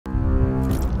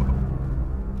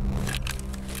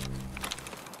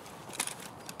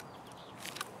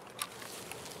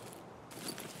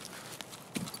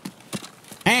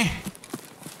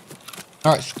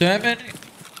All right, Sturman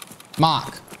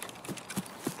Mark.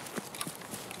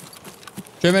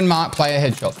 Sturman Mark player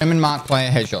headshot. Sturman Mark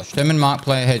player headshot. Sturman Mark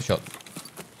player headshot.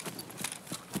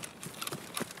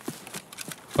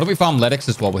 What do we farm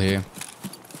Letixes while we're here?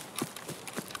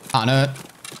 Can't hurt.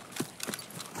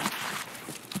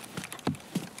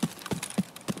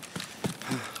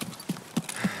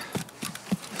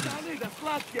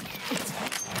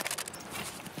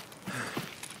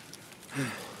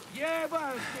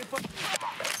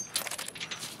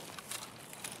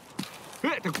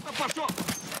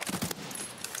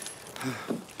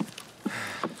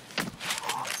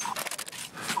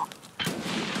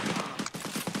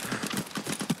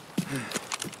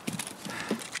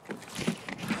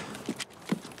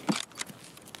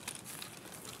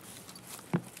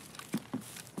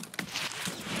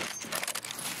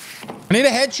 I need to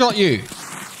headshot you.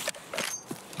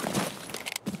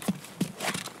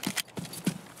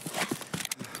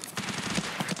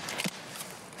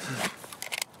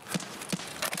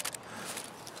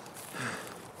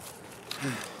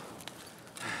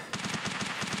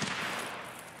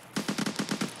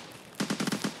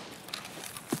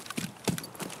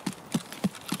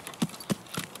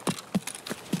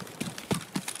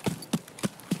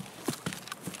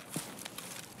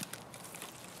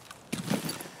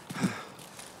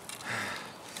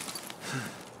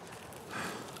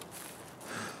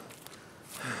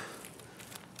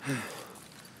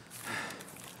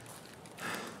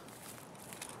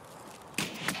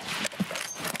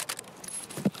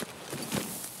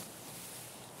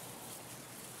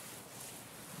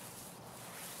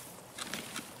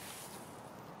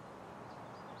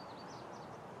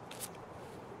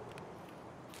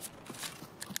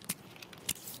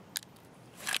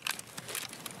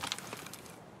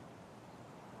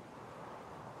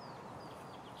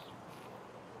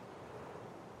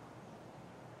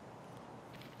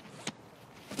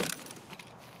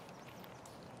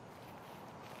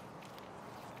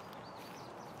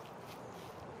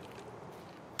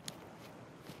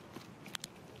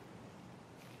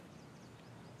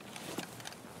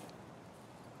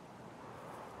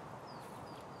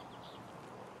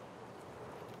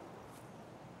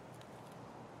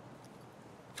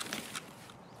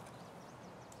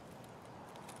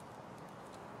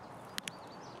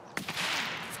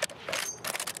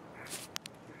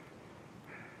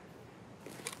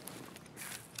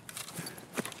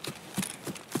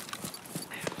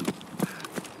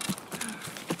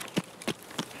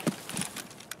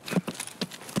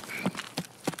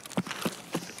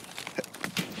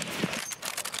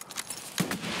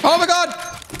 Oh my god!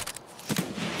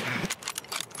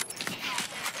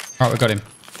 Alright, we got him.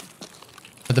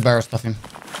 Let the barrel stuff him.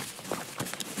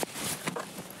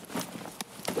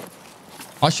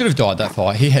 I should have died that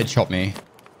fight. He headshot me.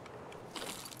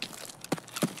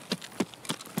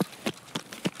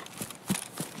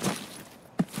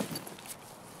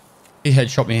 He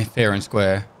headshot me fair and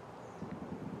square.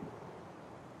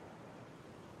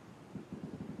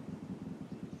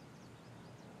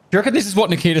 Do you reckon this is what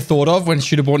Nikita thought of when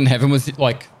Shoot Abort in Heaven was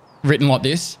like written like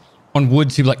this? On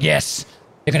Woods, he'd be like, yes,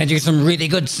 they're going to do some really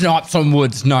good snipes on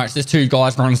Woods. No, it's just two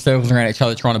guys running circles around each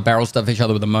other trying to barrel stuff each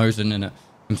other with a Mosin and a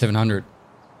M700.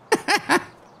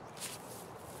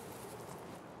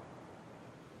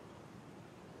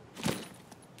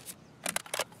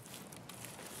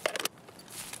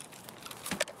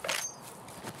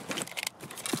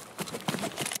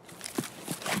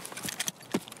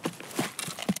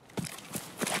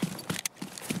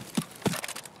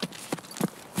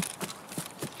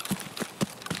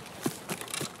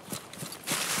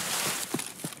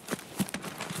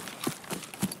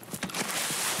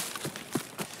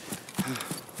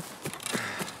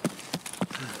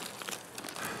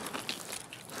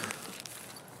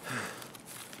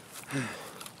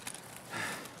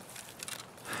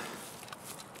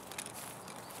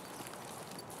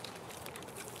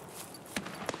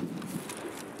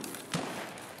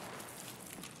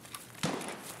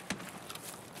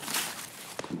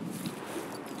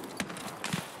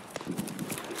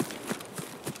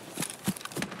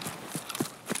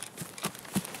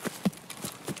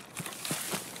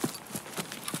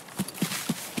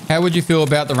 How would you feel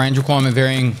about the range requirement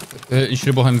varying,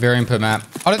 shootable home varying per map?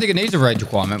 I don't think it needs a range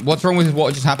requirement. What's wrong with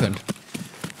what just happened?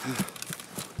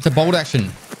 It's a bolt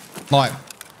action. Like,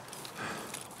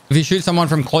 if you shoot someone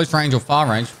from close range or far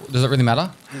range, does it really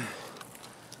matter?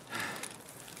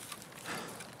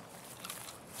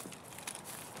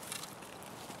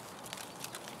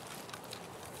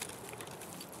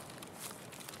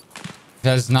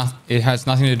 It has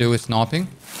nothing to do with sniping.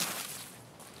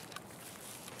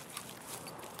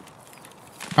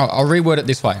 I'll reword it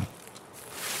this way.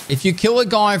 If you kill a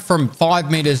guy from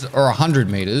 5 meters or 100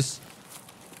 meters,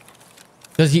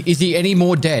 is he any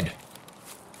more dead?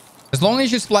 As long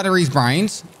as you splatter his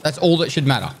brains, that's all that should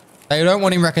matter. They don't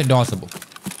want him recognizable.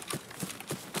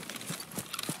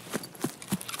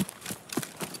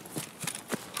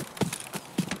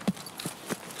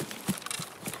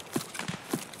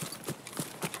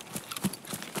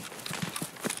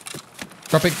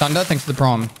 Tropic Thunder, thanks for the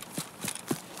prom.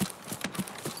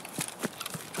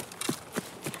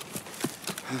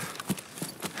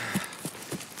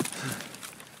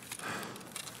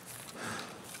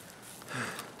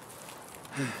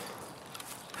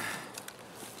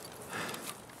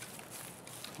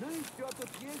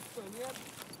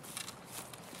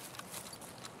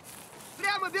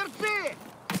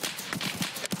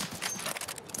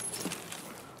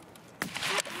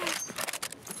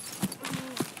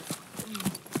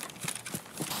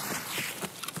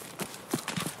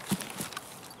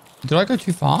 Did I go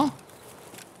too far?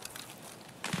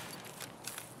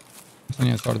 It's on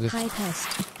the outside of this. Hi Pest,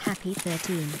 happy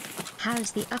 13.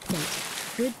 How's the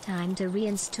update? Good time to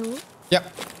reinstall?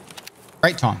 Yep.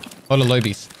 Great time. A lot of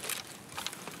lobies.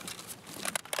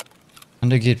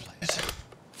 Under geared players.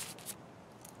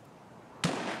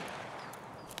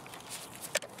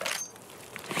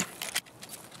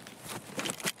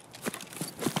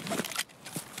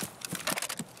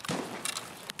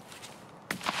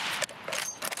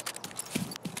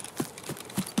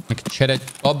 Cheddar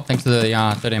Bob, thanks for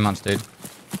the 13 months, dude.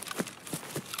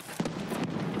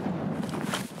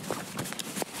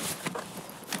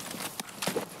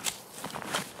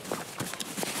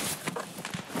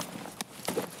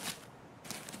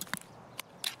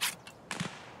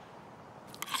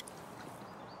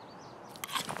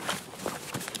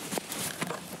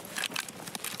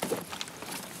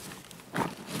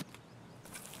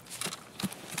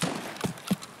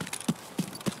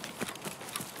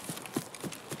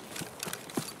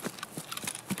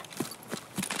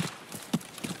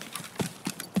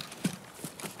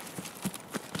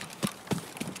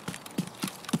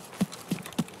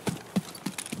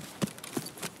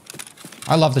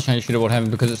 I love the change Shooterboard having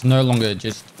because it's no longer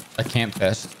just a camp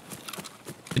fest.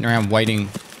 Sitting around waiting.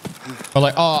 But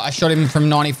like, oh, I shot him from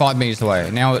 95 meters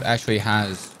away. Now it actually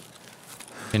has,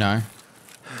 you know.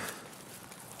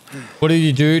 What did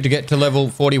you do to get to level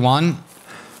 41?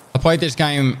 I played this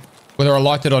game, whether I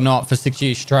liked it or not, for 6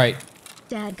 years straight.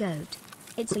 Dad Goat.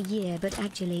 It's a year, but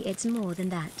actually it's more than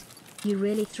that. You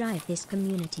really thrive this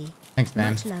community. Thanks,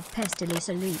 man. Much love, Pestily.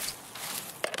 Salute.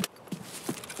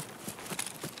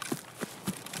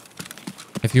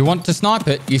 If you want to snipe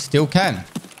it, you still can.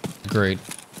 Agreed.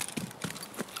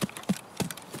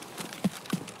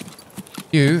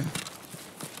 You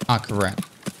are correct.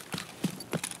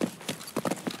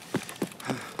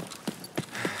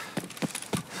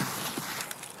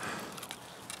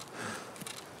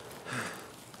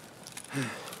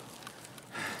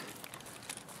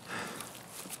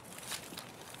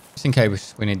 Just in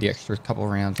case we need the extra couple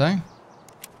rounds, eh?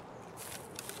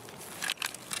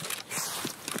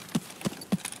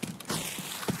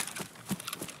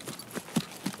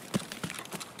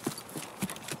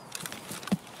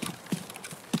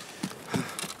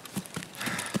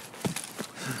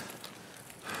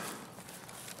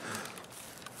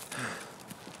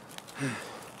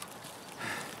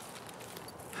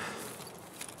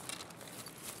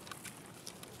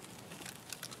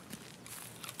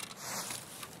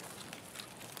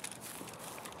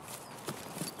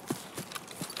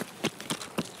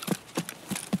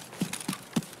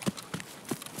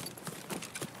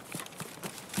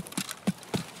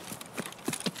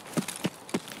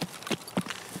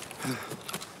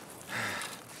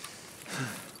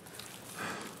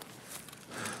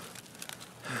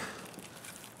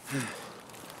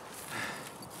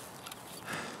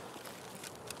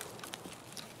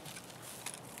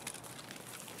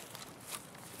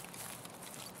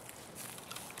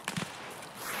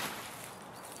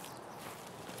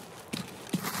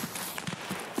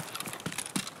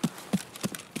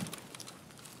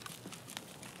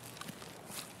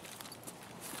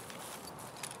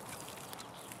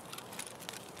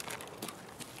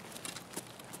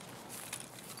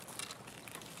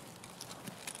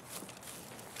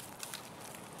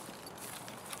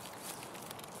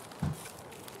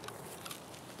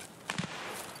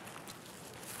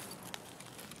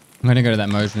 I'm going to go to that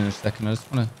motion in a second. I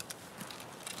just want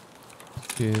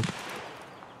to...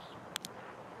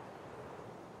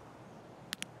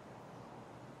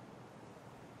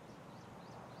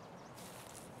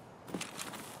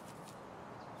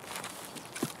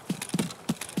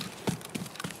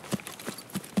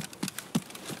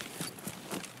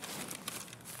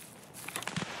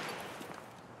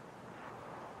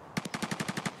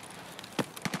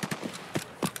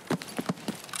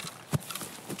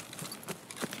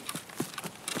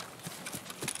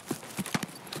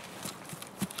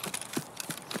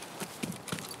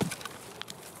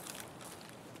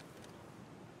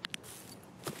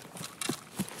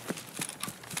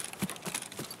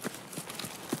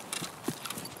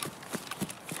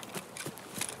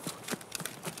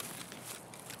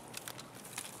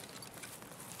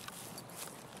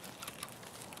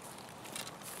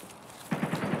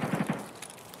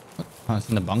 Oh, it's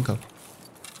in the bunker.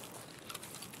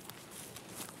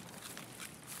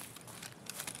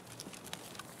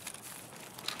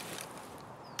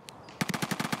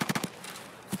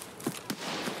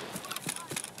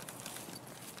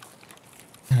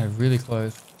 Yeah, really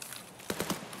close.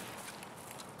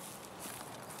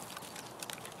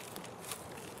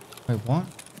 Wait, what?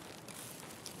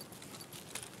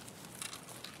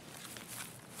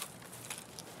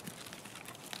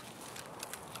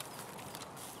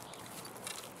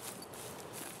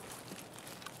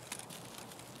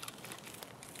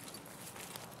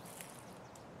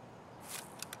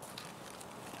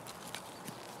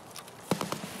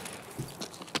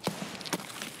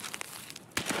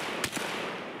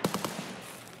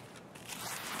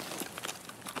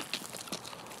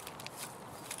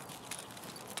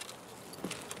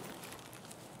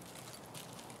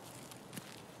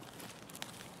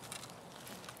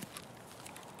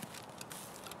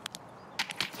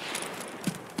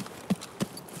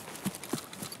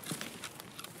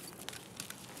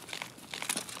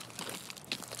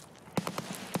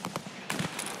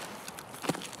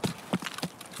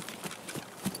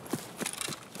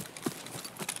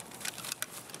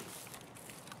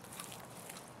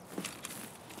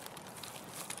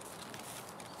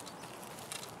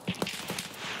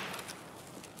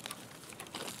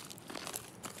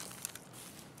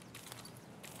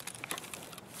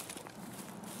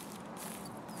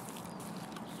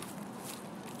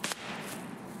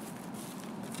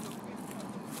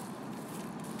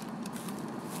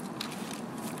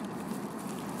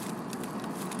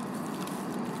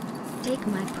 Take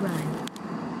my prime.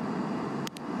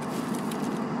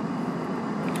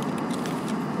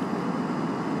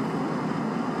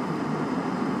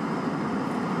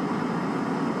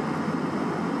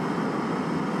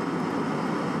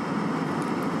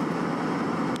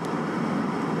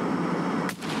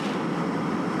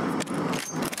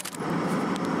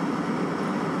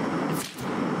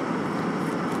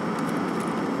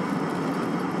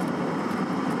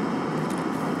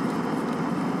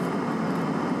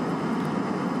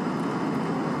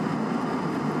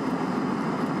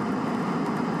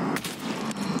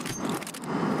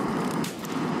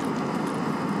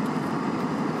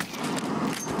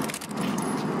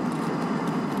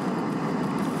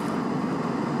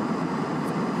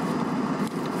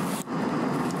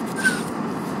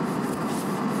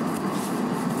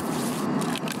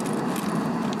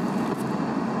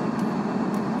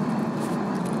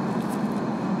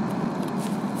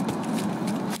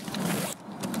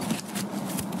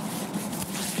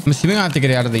 I'm assuming I have to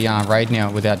get out of the raid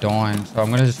now without dying, so I'm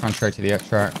going to just run straight to the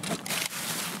extract.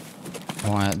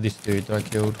 Oh, this dude that I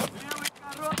killed.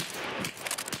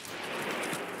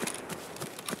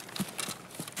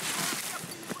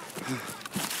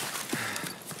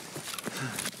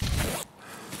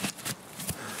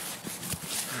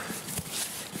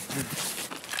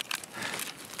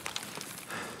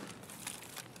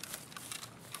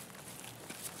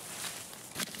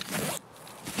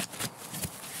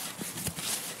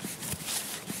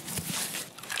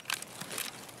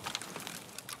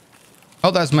 Oh,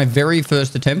 that's my very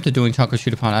first attempt at doing Tarkov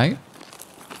Shooter Part 8.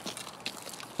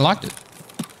 I liked it.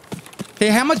 See,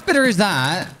 how much better is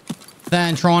that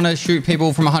than trying to shoot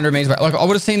people from 100 meters away? Like, I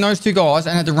would have seen those two guys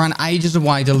and had to run ages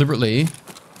away deliberately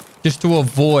just to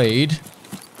avoid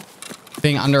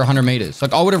being under 100 meters.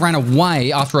 Like, I would have ran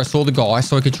away after I saw the guy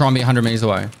so I could try and be 100 meters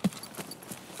away.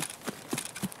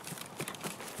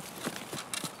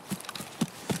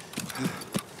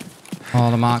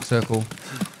 Oh, the mark circle.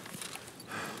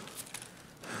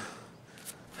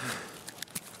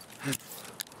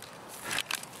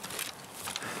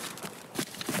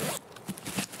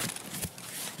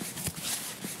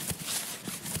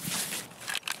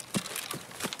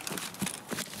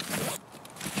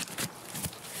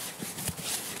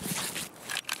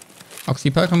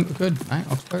 Oxypoke, I'm good, mate.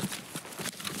 Oxypoke.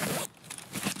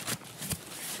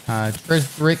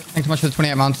 Drez Rick, thanks so much for the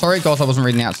 28 months. Sorry, guys, I wasn't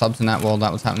reading out subs in that while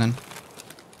that was happening.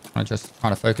 I'm just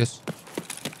trying to focus.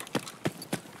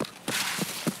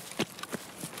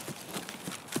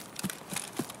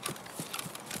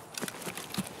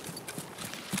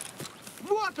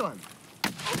 What on?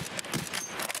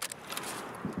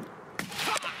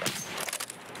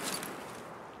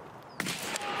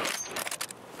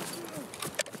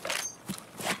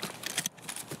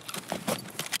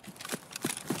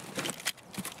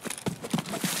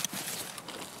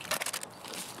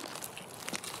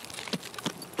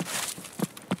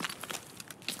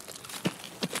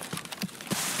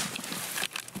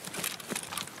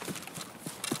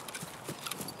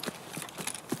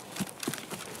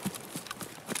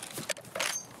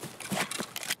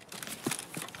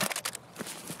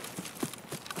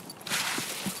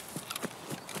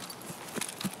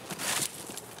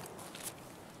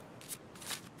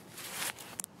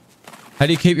 How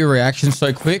do you keep your reactions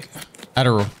so quick?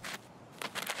 Adderall.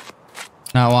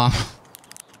 No, I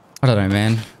don't know,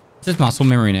 man. It's just muscle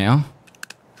memory now.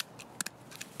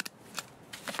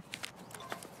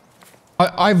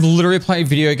 I've literally played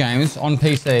video games on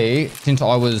PC since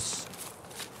I was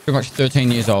pretty much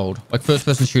 13 years old. Like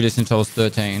first-person shooters since I was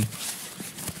 13.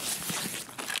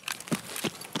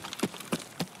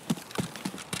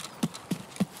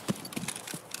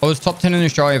 I was top 10 in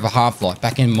Australia for Half-Life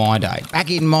back in my day.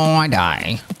 Back in my day.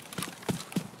 I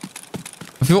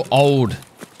feel old.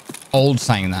 Old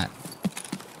saying that.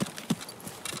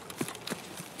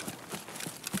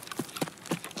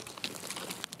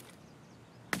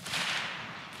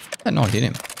 That not hit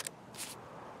him.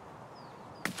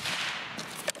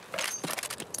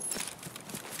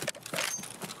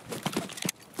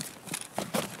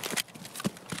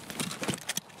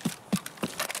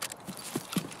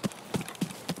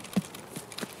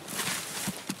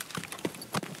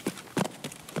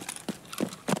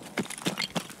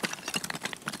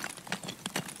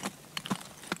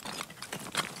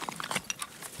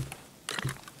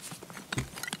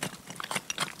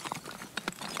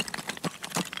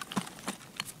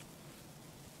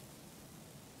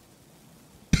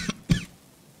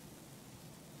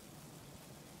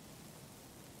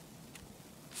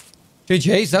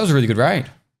 GG's, that was a really good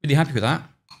raid. Really happy with that.